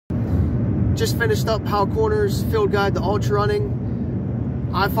just finished up Hal Koerner's Field Guide to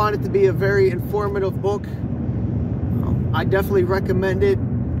Ultrarunning. I find it to be a very informative book. I definitely recommend it.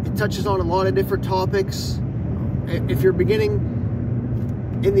 It touches on a lot of different topics. If you're beginning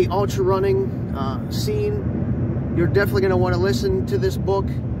in the ultrarunning scene, you're definitely going to want to listen to this book.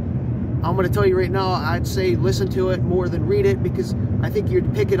 I'm going to tell you right now, I'd say listen to it more than read it, because I think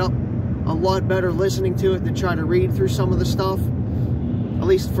you'd pick it up a lot better listening to it than try to read through some of the stuff. At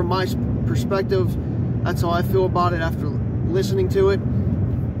least from my perspective, that's how I feel about it after listening to it.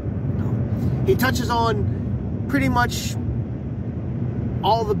 He touches on pretty much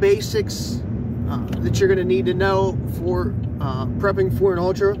all the basics that you're going to need to know for prepping for an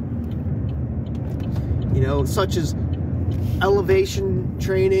ultra. You know, such as elevation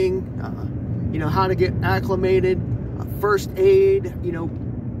training, you know, how to get acclimated, first aid, you know,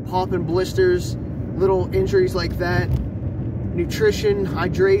 popping blisters, little injuries like that, nutrition,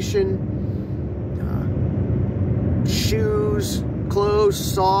 hydration, shoes, clothes,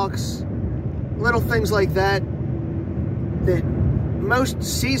 socks, little things like that that most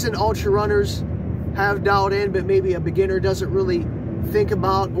seasoned ultra runners have dialed in, but maybe a beginner doesn't really think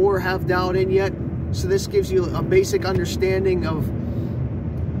about or have dialed in yet. So this gives you a basic understanding of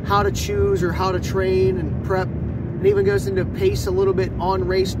how to choose or how to train and prep. It even goes into pace a little bit on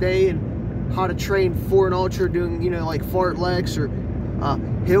race day and how to train for an ultra, doing, you know, like fartleks or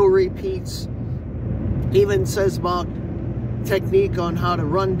hill repeats. Even says about technique on how to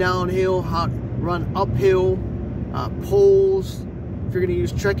run downhill, how to run uphill, poles, if you're going to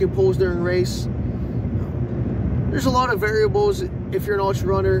use trekking poles during race. There's a lot of variables if you're an ultra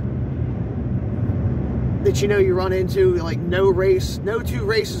runner that you know you run into, like no two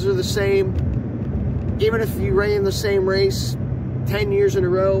races are the same. Even if you ran the same race 10 years in a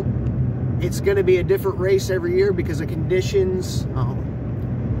row, it's going to be a different race every year because of conditions,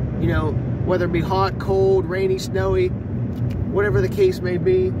 you know, whether it be hot, cold, rainy, snowy, whatever the case may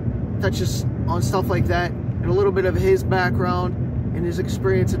be. Touches on stuff like that and a little bit of his background and his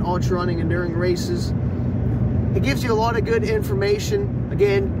experience in ultra running and during races. It gives you a lot of good information.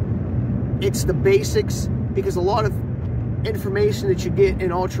 Again, it's the basics, because a lot of information that you get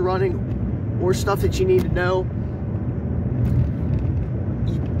in ultra running or stuff that you need to know,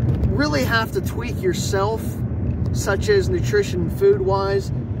 you really have to tweak yourself, such as nutrition, food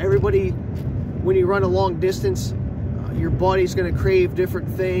wise. Everybody, when you run a long distance, your body's going to crave different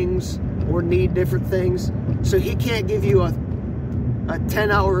things or need different things. So he can't give you a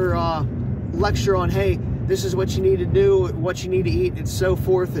 10-hour lecture on, hey, this is what you need to do, what you need to eat, and so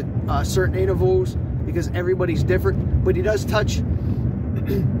forth at certain intervals, because everybody's different. But he does touch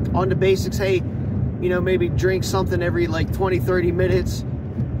on the basics. Hey, you know, maybe drink something every like 20-30 minutes.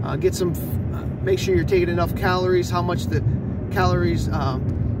 Get some, make sure you're taking enough calories, how much the calories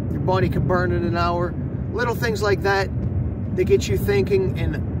your body can burn in an hour. Little things like that that get you thinking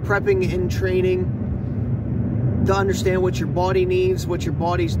and prepping and training to understand what your body needs, what your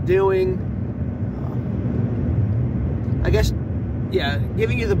body's doing. I guess, yeah,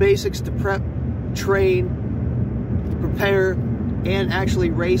 giving you the basics to prep, train, prepare, and actually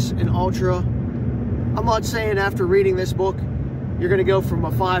race an ultra. I'm not saying after reading this book you're going to go from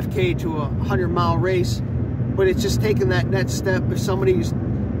a 5K to a 100-mile race, but it's just taking that next step. If somebody's,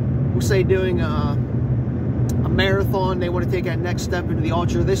 we'll say, doing a marathon, they want to take that next step into the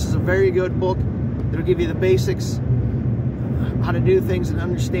ultra, this is a very good book that'll give you the basics, how to do things and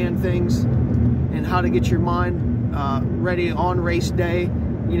understand things, and how to get your mind ready on race day.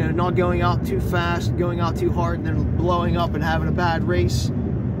 You know, not going out too fast, going out too hard, and then blowing up and having a bad race,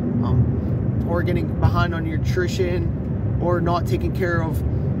 or getting behind on your nutrition, or not taking care of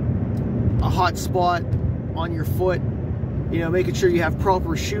a hot spot on your foot. You know, making sure you have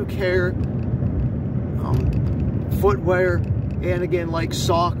proper shoe care, footwear, and again, like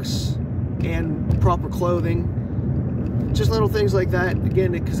socks and proper clothing. Just little things like that.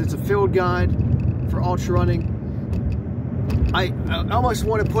 Again, because it's a field guide for ultra running. I almost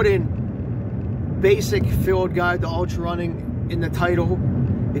want to put in basic field guide to ultra running in the title,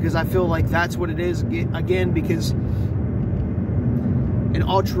 because I feel like that's what it is. Again, because in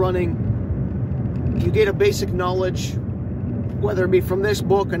ultra running, you get a basic knowledge, whether it be from this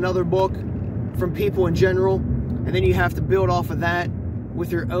book, another book, from people in general, and then you have to build off of that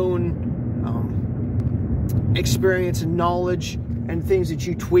with your own experience and knowledge and things that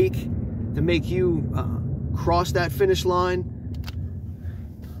you tweak to make you cross that finish line.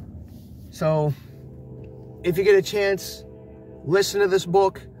 So if you get a chance, listen to this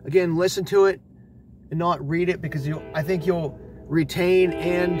book. Again, listen to it and not read it, because I think you'll retain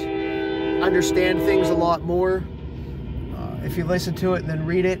and understand things a lot more if you listen to it and then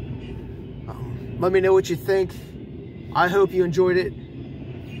read it. Let me know what you think. I hope you enjoyed it.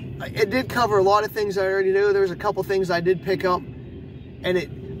 It did cover a lot of things I already knew. There's a couple things I did pick up, and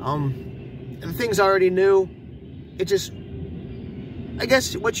the things I already knew, it just, I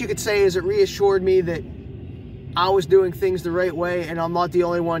guess what you could say is it reassured me that I was doing things the right way, and I'm not the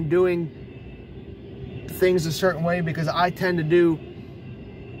only one doing things a certain way, because I tend to do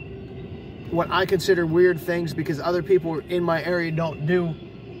what I consider weird things because other people in my area don't do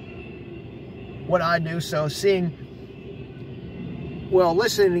what I do. So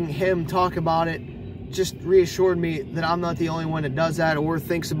listening to him talk about it just reassured me that I'm not the only one that does that or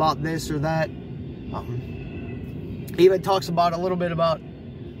thinks about this or that. He even talks about a little bit about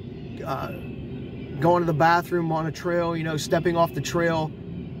going to the bathroom on a trail, you know, stepping off the trail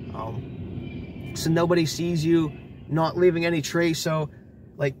so nobody sees you, not leaving any trace. So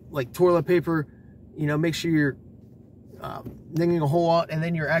like toilet paper, you know, make sure you're digging a hole out, and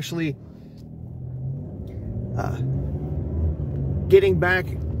then you're actually getting back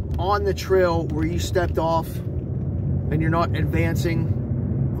on the trail where you stepped off, and you're not advancing.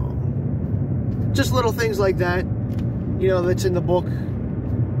 Just little things like that, you know, that's in the book.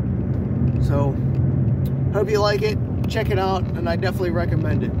 So hope you like it. Check it out, and I definitely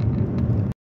recommend it.